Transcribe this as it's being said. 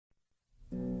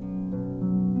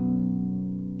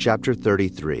Chapter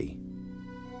 33.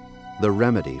 The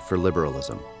Remedy for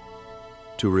Liberalism.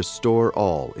 To restore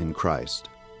all in Christ.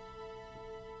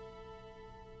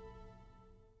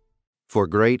 For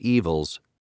great evils,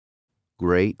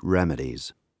 great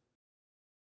remedies.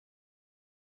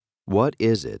 What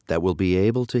is it that will be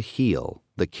able to heal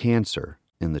the cancer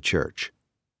in the Church?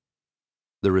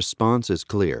 The response is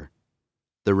clear.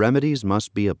 The remedies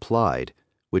must be applied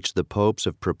which the popes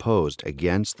have proposed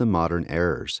against the modern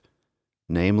errors,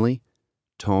 namely,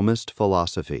 Thomist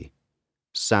philosophy,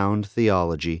 sound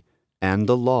theology, and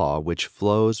the law which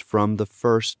flows from the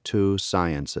first two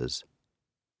sciences.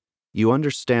 You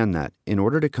understand that, in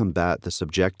order to combat the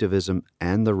subjectivism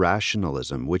and the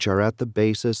rationalism which are at the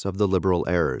basis of the liberal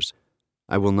errors,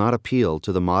 I will not appeal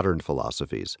to the modern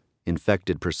philosophies,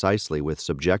 infected precisely with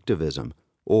subjectivism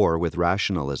or with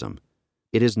rationalism.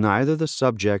 It is neither the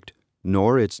subject,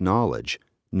 nor its knowledge,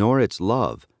 nor its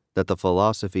love that the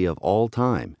philosophy of all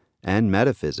time, and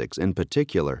metaphysics in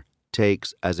particular,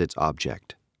 takes as its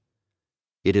object.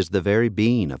 It is the very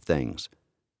being of things.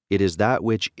 It is that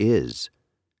which is.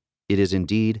 It is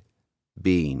indeed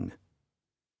being.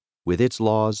 With its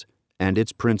laws and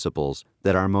its principles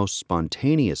that our most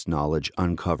spontaneous knowledge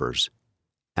uncovers.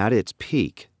 At its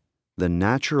peak, the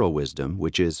natural wisdom,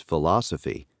 which is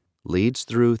philosophy, leads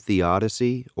through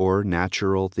theodicy or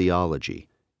natural theology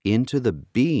into the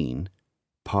being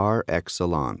par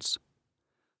excellence,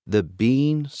 the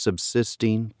being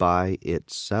subsisting by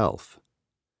itself.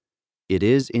 It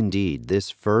is indeed this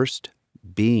first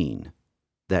being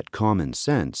that common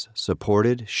sense,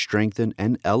 supported, strengthened,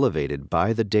 and elevated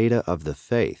by the data of the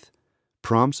faith,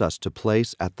 prompts us to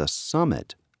place at the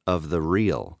summit of the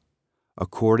real,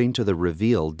 according to the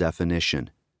revealed definition.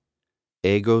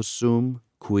 Ego sum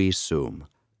qui sum,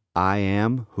 I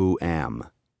am who am.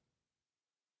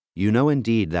 You know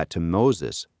indeed that to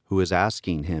Moses, who is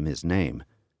asking him his name,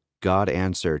 God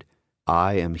answered,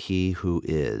 I am he who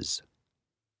is,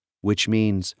 which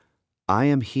means, I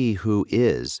am he who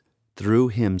is through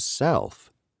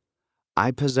himself.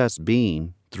 I possess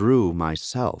being through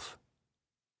myself.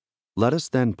 Let us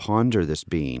then ponder this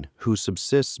being who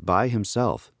subsists by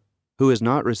himself, who has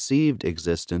not received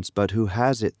existence but who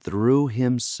has it through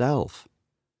himself.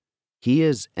 He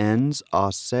is ens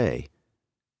a se,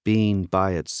 being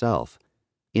by itself,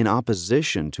 in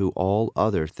opposition to all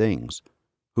other things,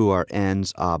 who are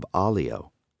ens ab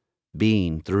alio,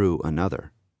 being through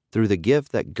another, through the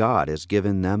gift that God has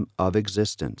given them of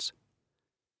existence.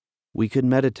 We could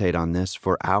meditate on this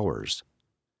for hours.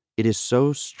 It is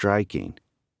so striking,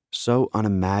 so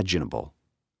unimaginable.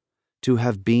 To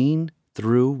have been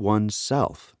through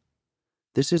oneself.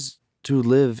 This is to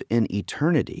live in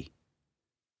eternity.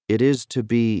 It is to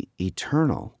be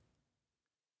eternal.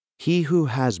 He who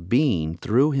has been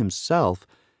through himself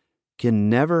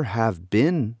can never have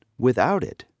been without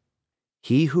it.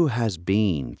 He who has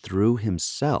been through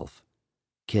himself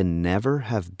can never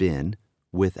have been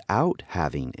without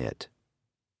having it.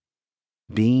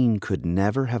 Being could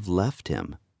never have left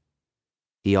him.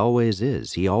 He always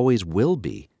is, he always will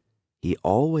be, he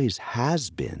always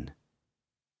has been.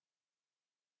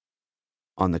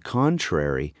 On the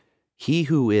contrary, he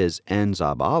who is ens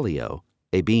ab alio,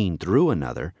 a being through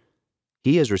another,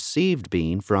 he has received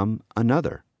being from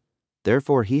another.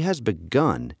 Therefore he has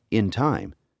begun in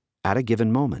time, at a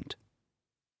given moment.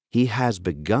 He has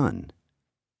begun.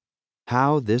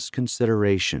 How this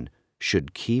consideration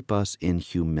should keep us in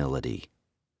humility.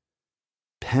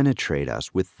 Penetrate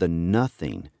us with the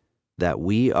nothing that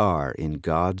we are in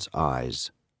God's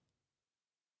eyes.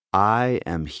 I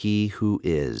am he who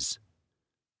is.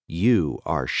 You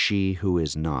are she who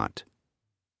is not,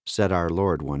 said our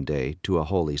Lord one day to a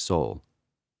holy soul.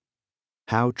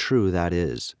 How true that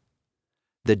is.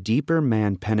 The deeper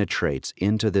man penetrates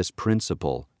into this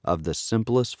principle of the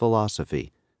simplest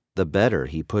philosophy, the better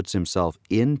he puts himself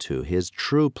into his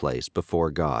true place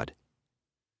before God.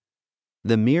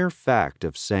 The mere fact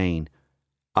of saying,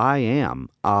 I am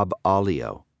ab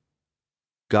alio,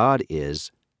 God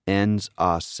is ens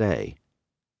a se.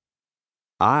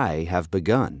 I have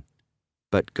begun,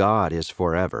 but God is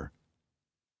forever.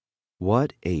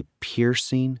 What a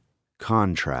piercing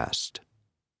contrast.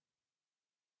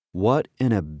 What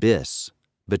an abyss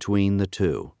between the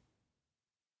two.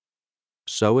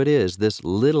 So it is this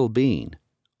little being,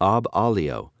 ab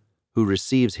alio, who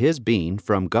receives his being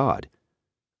from God,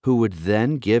 who would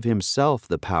then give himself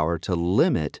the power to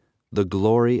limit the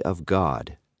glory of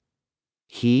God.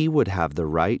 He would have the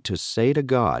right to say to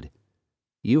God,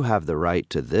 you have the right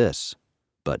to this,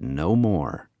 but no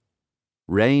more.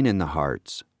 Reign in the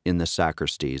hearts, in the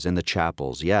sacristies, in the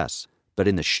chapels, yes, but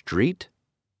in the street?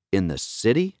 In the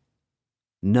city?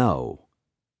 No.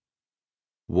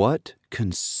 What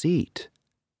conceit!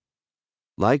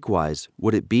 Likewise,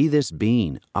 would it be this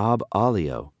being, ab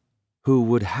alio, who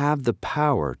would have the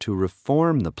power to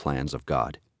reform the plans of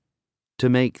God, to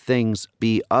make things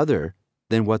be other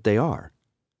than what they are,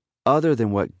 other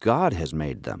than what God has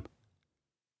made them.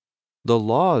 The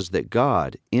laws that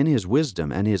God, in His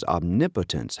wisdom and His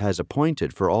omnipotence, has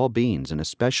appointed for all beings, and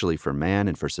especially for man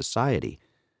and for society,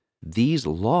 these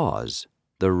laws,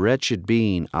 the wretched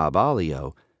being ab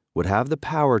alio would have the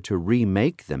power to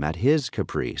remake them at his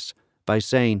caprice by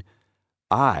saying,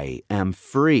 "I am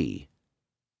free."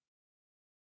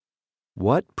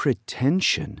 What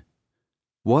pretension!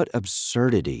 What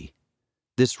absurdity!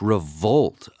 This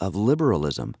revolt of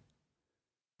liberalism!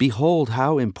 Behold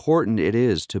how important it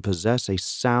is to possess a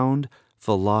sound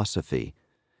philosophy,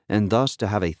 and thus to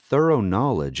have a thorough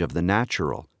knowledge of the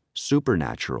natural,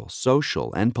 supernatural,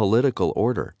 social, and political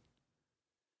order.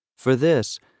 For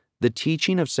this, the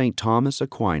teaching of St. Thomas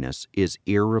Aquinas is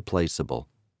irreplaceable.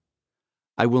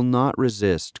 I will not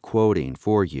resist quoting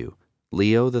for you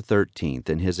Leo XIII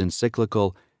in his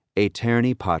encyclical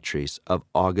Aeterni Patris of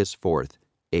August 4th,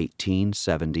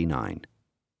 1879.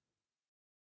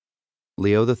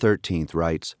 Leo XIII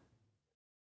writes,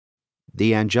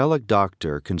 "The angelic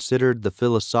doctor considered the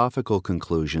philosophical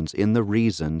conclusions in the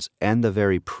reasons and the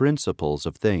very principles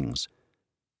of things.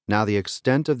 Now the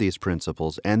extent of these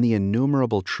principles and the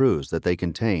innumerable truths that they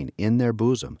contain in their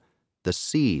bosom, the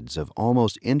seeds of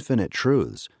almost infinite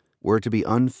truths, were to be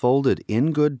unfolded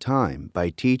in good time by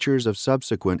teachers of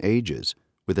subsequent ages,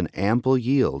 with an ample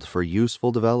yield for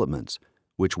useful developments,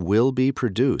 which will be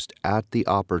produced at the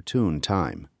opportune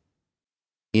time.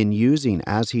 In using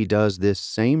as he does this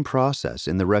same process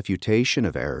in the refutation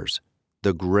of errors,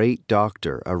 the great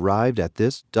doctor arrived at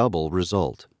this double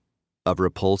result, of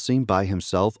repulsing by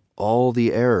himself all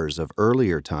the errors of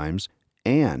earlier times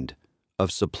and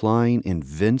of supplying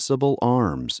invincible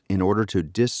arms in order to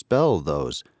dispel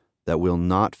those that will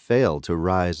not fail to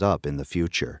rise up in the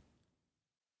future."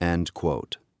 End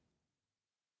quote.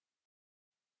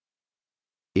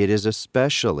 It is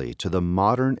especially to the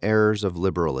modern errors of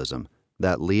liberalism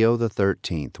that Leo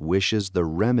XIII wishes the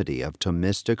remedy of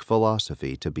Thomistic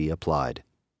philosophy to be applied.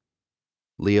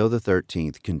 Leo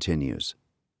XIII continues,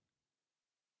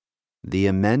 "The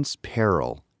immense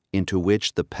peril into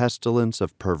which the pestilence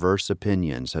of perverse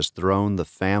opinions has thrown the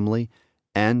family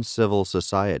and civil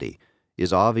society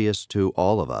is obvious to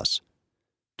all of us.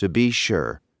 To be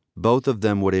sure, both of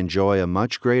them would enjoy a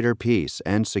much greater peace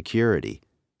and security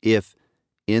if,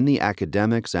 in the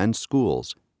academics and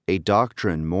schools, a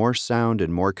doctrine more sound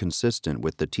and more consistent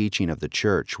with the teaching of the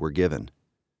Church were given,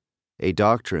 a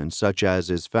doctrine such as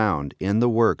is found in the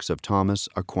works of Thomas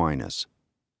Aquinas.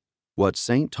 What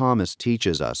St. Thomas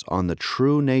teaches us on the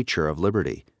true nature of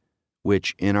liberty,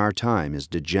 which in our time is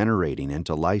degenerating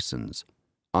into license,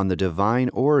 on the divine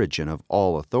origin of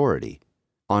all authority,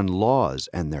 on laws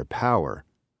and their power,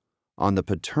 on the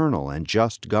paternal and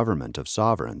just government of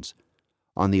sovereigns,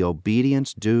 on the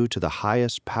obedience due to the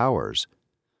highest powers,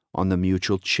 on the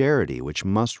mutual charity which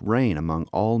must reign among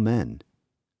all men.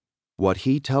 What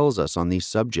he tells us on these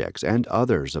subjects and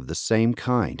others of the same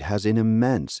kind has an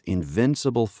immense,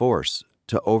 invincible force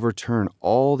to overturn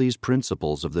all these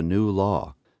principles of the new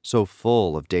law, so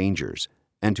full of dangers,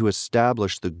 and to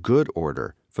establish the good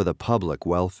order for the public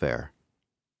welfare."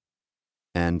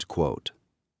 End quote.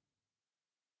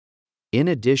 In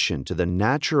addition to the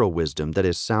natural wisdom that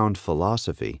is sound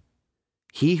philosophy,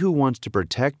 he who wants to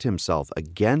protect himself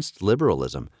against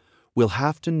liberalism will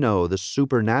have to know the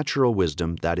supernatural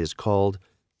wisdom that is called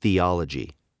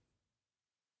theology.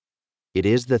 It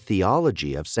is the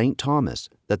theology of St. Thomas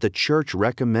that the Church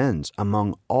recommends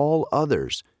among all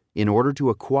others in order to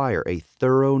acquire a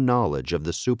thorough knowledge of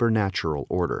the supernatural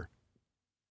order.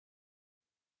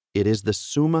 It is the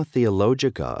Summa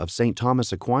Theologica of St.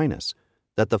 Thomas Aquinas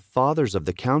that the Fathers of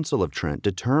the Council of Trent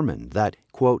determined that,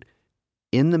 quote,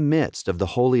 "In the midst of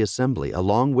the Holy Assembly,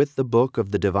 along with the book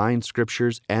of the divine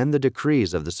Scriptures and the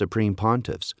decrees of the Supreme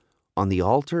Pontiffs, on the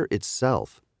altar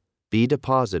itself, be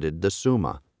deposited the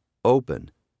Summa,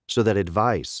 open, so that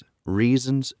advice,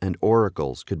 reasons, and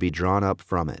oracles could be drawn up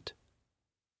from it."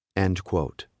 End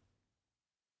quote.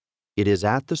 It is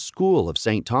at the school of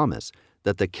St. Thomas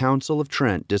that the Council of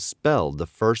Trent dispelled the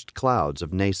first clouds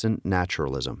of nascent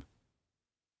naturalism.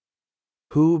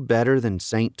 Who better than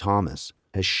St. Thomas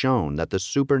has shown that the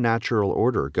supernatural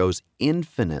order goes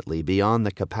infinitely beyond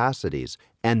the capacities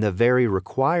and the very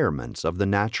requirements of the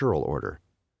natural order?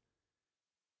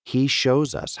 He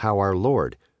shows us how our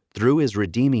Lord, through His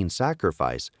redeeming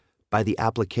sacrifice, by the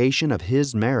application of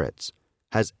His merits,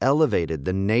 has elevated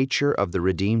the nature of the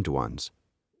redeemed ones,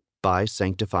 by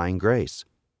sanctifying grace,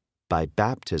 by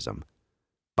baptism,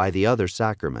 by the other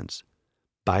sacraments,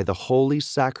 by the holy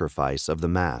sacrifice of the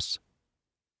Mass.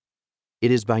 It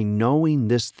is by knowing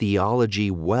this theology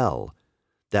well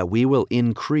that we will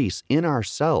increase in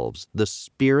ourselves the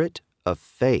spirit of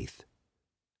faith.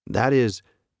 That is,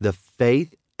 the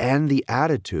faith and the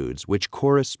attitudes which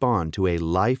correspond to a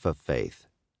life of faith.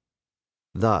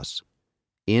 Thus,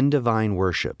 in divine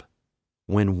worship,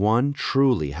 when one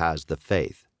truly has the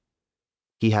faith,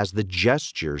 he has the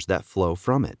gestures that flow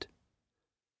from it.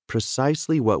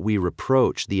 Precisely what we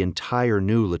reproach the entire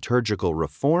new liturgical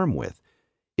reform with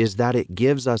is that it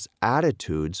gives us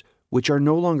attitudes which are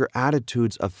no longer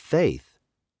attitudes of faith.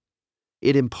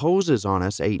 It imposes on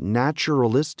us a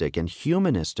naturalistic and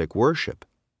humanistic worship.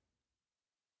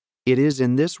 It is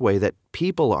in this way that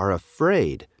people are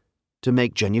afraid to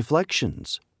make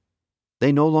genuflections.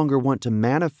 They no longer want to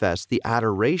manifest the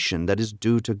adoration that is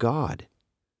due to God.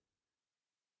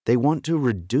 They want to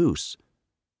reduce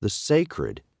the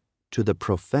sacred to the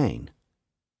profane.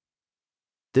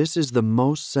 This is the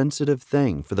most sensitive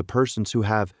thing for the persons who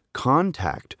have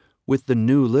contact with the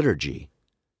new liturgy.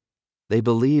 They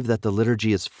believe that the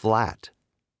liturgy is flat,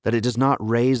 that it does not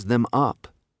raise them up,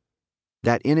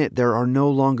 that in it there are no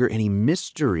longer any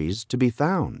mysteries to be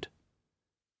found.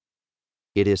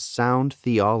 It is sound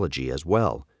theology as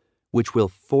well, which will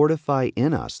fortify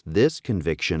in us this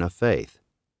conviction of faith.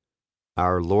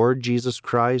 Our Lord Jesus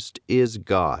Christ is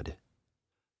God.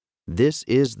 This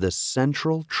is the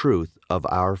central truth of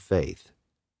our faith,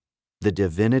 the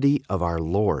divinity of our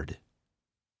Lord.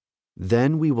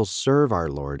 Then we will serve our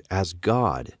Lord as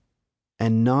God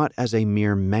and not as a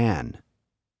mere man.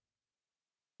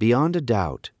 Beyond a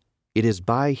doubt, it is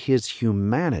by His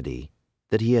humanity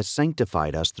that He has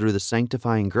sanctified us through the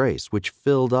sanctifying grace which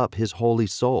filled up His holy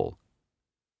soul.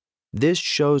 This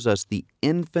shows us the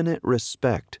infinite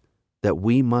respect that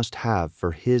we must have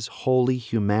for His holy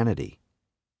humanity.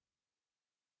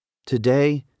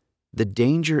 Today, the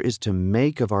danger is to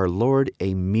make of our Lord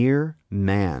a mere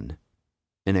man,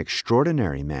 an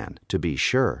extraordinary man, to be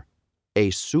sure, a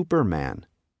superman,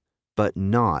 but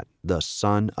not the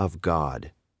Son of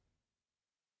God.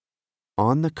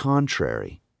 On the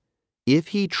contrary, if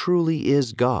He truly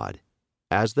is God,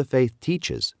 as the faith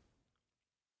teaches,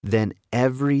 then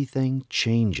everything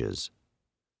changes.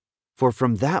 For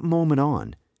from that moment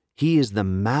on, He is the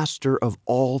master of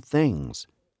all things.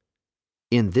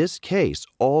 In this case,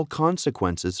 all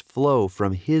consequences flow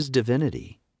from His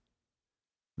divinity.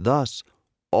 Thus,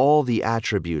 all the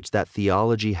attributes that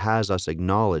theology has us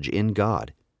acknowledge in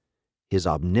God, His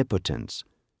omnipotence,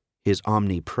 His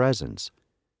omnipresence,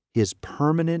 His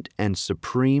permanent and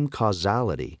supreme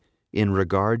causality in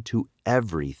regard to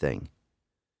everything,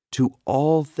 to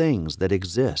all things that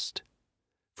exist,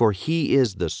 for He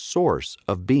is the source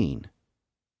of being.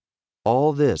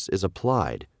 All this is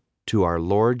applied to our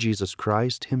Lord Jesus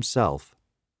Christ Himself.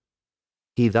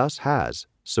 He thus has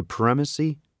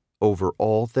supremacy over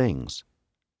all things.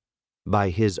 By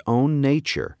His own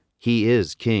nature, He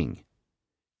is King,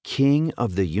 King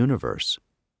of the universe.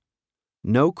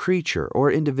 No creature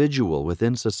or individual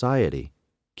within society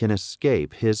can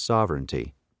escape His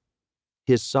sovereignty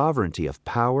of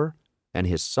power and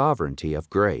His sovereignty of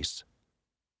grace.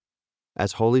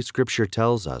 As Holy Scripture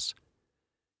tells us,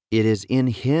 it is in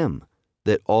Him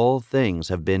that all things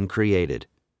have been created,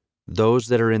 those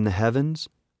that are in the heavens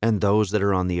and those that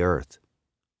are on the earth.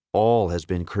 All has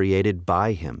been created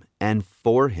by Him and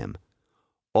for Him.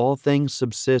 All things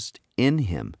subsist in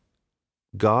Him.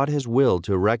 God has willed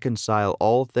to reconcile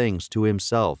all things to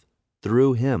Himself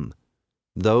through Him,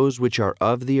 those which are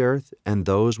of the earth and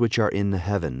those which are in the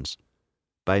heavens,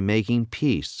 by making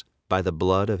peace by the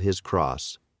blood of His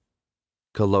cross.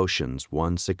 Colossians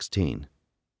 1:16.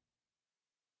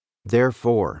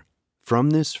 Therefore,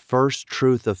 from this first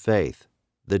truth of faith,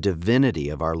 the divinity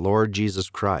of our Lord Jesus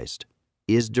Christ,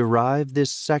 is derived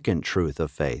this second truth of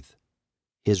faith,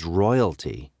 His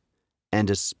royalty, and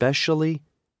especially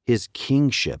His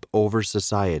kingship over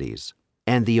societies,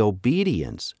 and the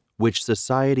obedience which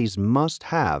societies must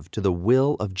have to the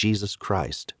will of Jesus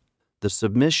Christ, the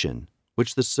submission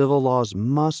which the civil laws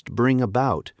must bring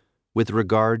about with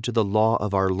regard to the law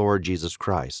of our Lord Jesus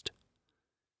Christ.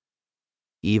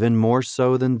 Even more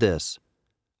so than this,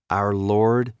 our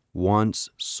Lord wants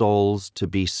souls to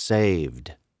be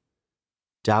saved.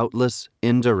 Doubtless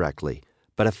indirectly,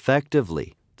 but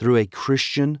effectively through a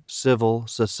Christian civil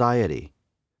society,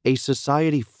 a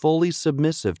society fully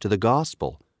submissive to the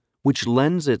gospel, which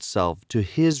lends itself to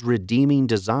His redeeming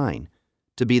design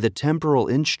to be the temporal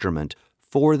instrument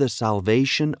for the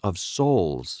salvation of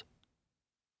souls.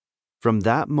 From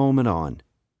that moment on,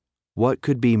 what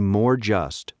could be more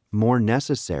just more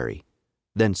necessary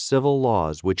than civil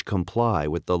laws which comply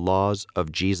with the laws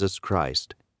of Jesus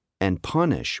Christ and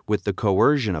punish with the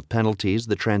coercion of penalties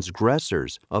the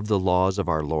transgressors of the laws of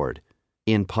our Lord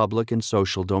in public and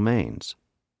social domains.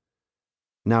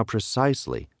 Now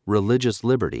precisely, religious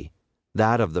liberty,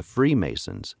 that of the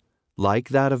Freemasons, like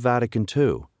that of Vatican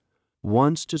II,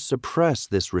 wants to suppress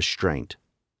this restraint.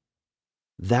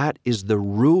 That is the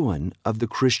ruin of the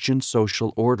Christian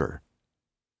social order.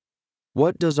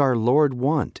 What does our Lord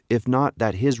want if not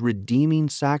that His redeeming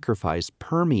sacrifice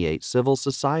permeate civil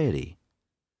society?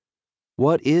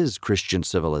 What is Christian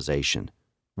civilization?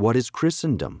 What is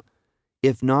Christendom,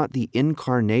 if not the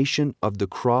incarnation of the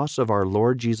cross of our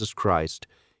Lord Jesus Christ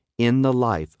in the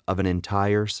life of an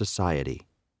entire society?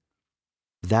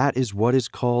 That is what is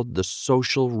called the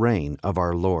social reign of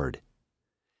our Lord.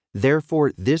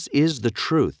 Therefore, this is the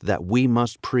truth that we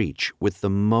must preach with the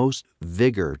most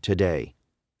vigor today,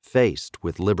 faced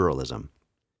with liberalism.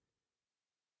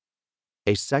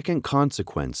 A second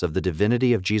consequence of the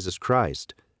divinity of Jesus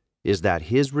Christ is that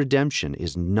His redemption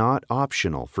is not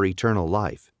optional for eternal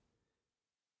life.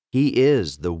 He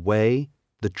is the way,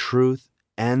 the truth,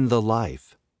 and the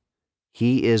life.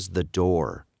 He is the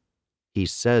door. He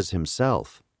says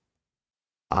Himself,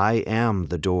 "I am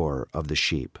the door of the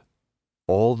sheep.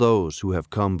 All those who have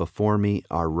come before me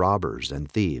are robbers and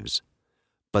thieves,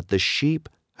 but the sheep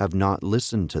have not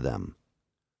listened to them.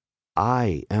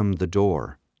 I am the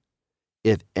door.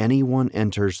 If anyone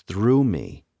enters through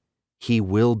me, he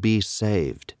will be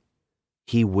saved.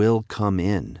 He will come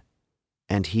in,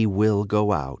 and he will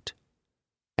go out,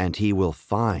 and he will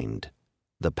find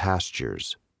the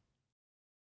pastures."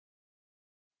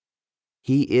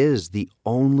 He is the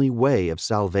only way of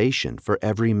salvation for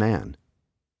every man.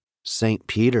 St.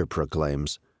 Peter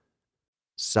proclaims,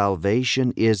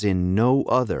 "Salvation is in no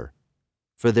other,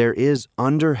 for there is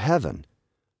under heaven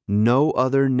no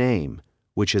other name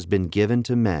which has been given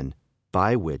to men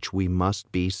by which we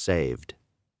must be saved."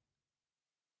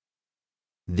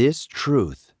 This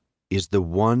truth is the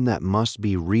one that must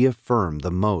be reaffirmed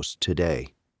the most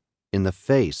today, in the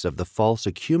face of the false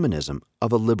ecumenism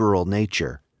of a liberal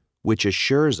nature, which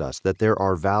assures us that there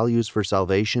are values for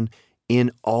salvation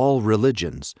in all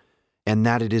religions, and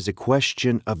that it is a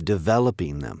question of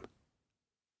developing them.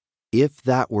 If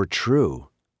that were true,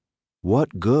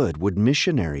 what good would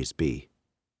missionaries be?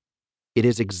 It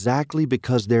is exactly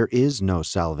because there is no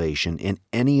salvation in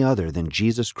any other than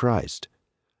Jesus Christ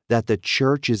that the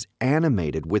Church is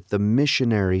animated with the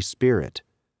missionary spirit,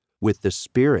 with the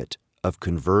spirit of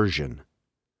conversion,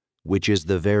 which is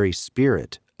the very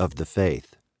spirit of the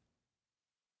faith.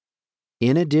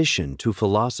 In addition to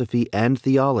philosophy and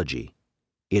theology,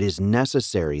 it is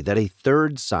necessary that a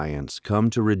third science come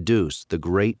to reduce the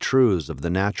great truths of the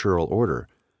natural order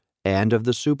and of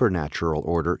the supernatural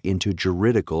order into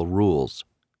juridical rules.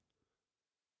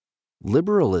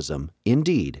 Liberalism,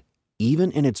 indeed,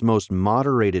 even in its most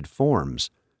moderated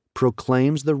forms,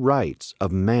 proclaims the rights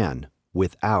of man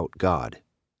without God.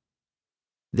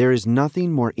 There is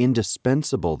nothing more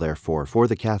indispensable, therefore, for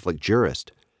the Catholic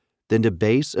jurist than to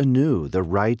base anew the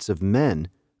rights of men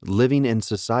living in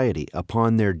society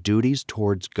upon their duties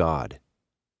towards God,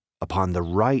 upon the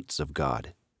rights of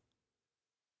God.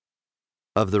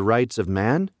 Of the rights of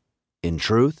man, in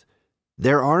truth,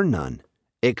 there are none,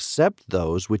 except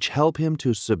those which help him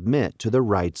to submit to the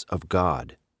rights of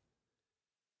God.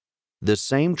 The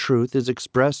same truth is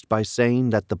expressed by saying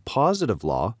that the positive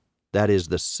law, that is,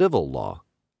 the civil law,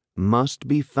 must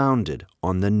be founded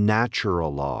on the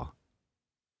natural law.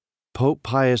 Pope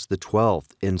Pius XII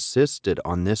insisted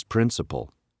on this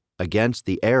principle against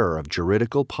the error of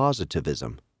juridical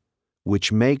positivism,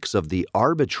 which makes of the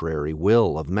arbitrary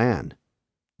will of man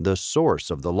the source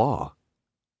of the law.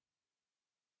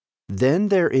 Then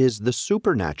there is the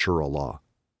supernatural law,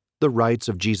 the rights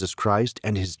of Jesus Christ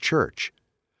and His Church,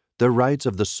 the rights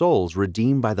of the souls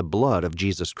redeemed by the blood of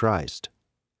Jesus Christ.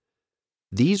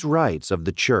 These rights of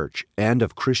the Church and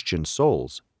of Christian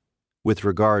souls, with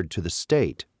regard to the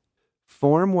state,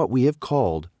 form what we have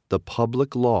called the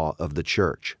public law of the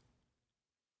Church.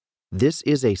 This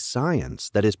is a science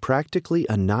that is practically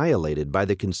annihilated by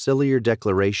the Conciliar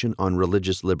Declaration on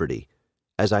Religious Liberty,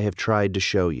 as I have tried to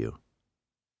show you.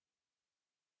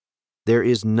 There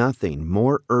is nothing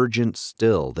more urgent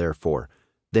still, therefore,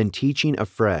 than teaching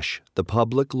afresh the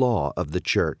public law of the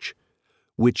Church,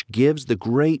 which gives the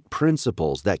great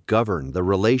principles that govern the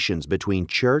relations between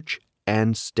Church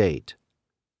and State.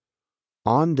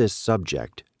 On this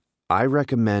subject, I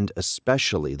recommend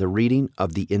especially the reading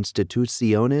of the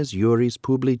Institutiones Juris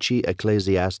Publici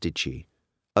Ecclesiastici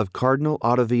of Cardinal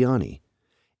Ottaviani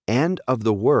and of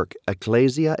the work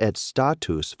Ecclesia et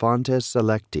Status Fontes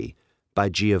Selecti by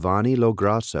Giovanni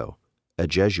Lograsso, a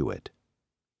Jesuit.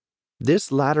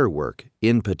 This latter work,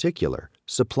 in particular,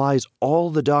 supplies all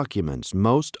the documents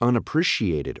most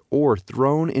unappreciated or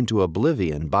thrown into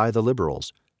oblivion by the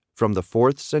liberals, from the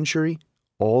 4th century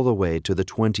all the way to the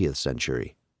 20th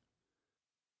century.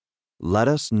 Let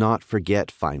us not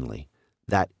forget, finally,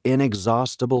 that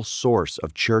inexhaustible source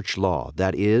of church law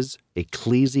that is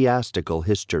ecclesiastical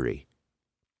history.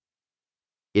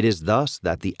 It is thus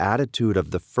that the attitude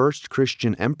of the first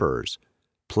Christian emperors,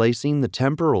 placing the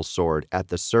temporal sword at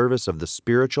the service of the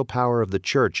spiritual power of the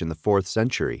Church in the 4th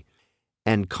century,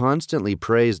 and constantly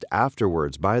praised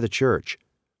afterwards by the Church,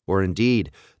 or indeed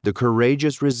the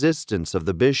courageous resistance of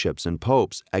the bishops and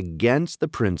popes against the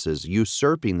princes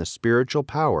usurping the spiritual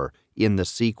power in the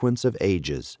sequence of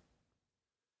ages.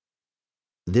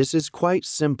 This is quite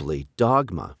simply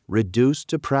dogma reduced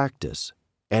to practice,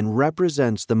 and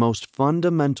represents the most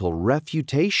fundamental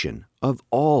refutation of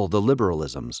all the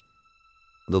liberalisms.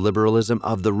 The liberalism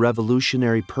of the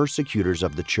revolutionary persecutors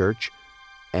of the Church,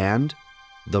 and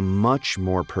the much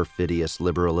more perfidious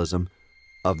liberalism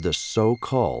of the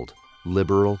so-called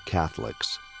liberal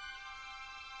Catholics.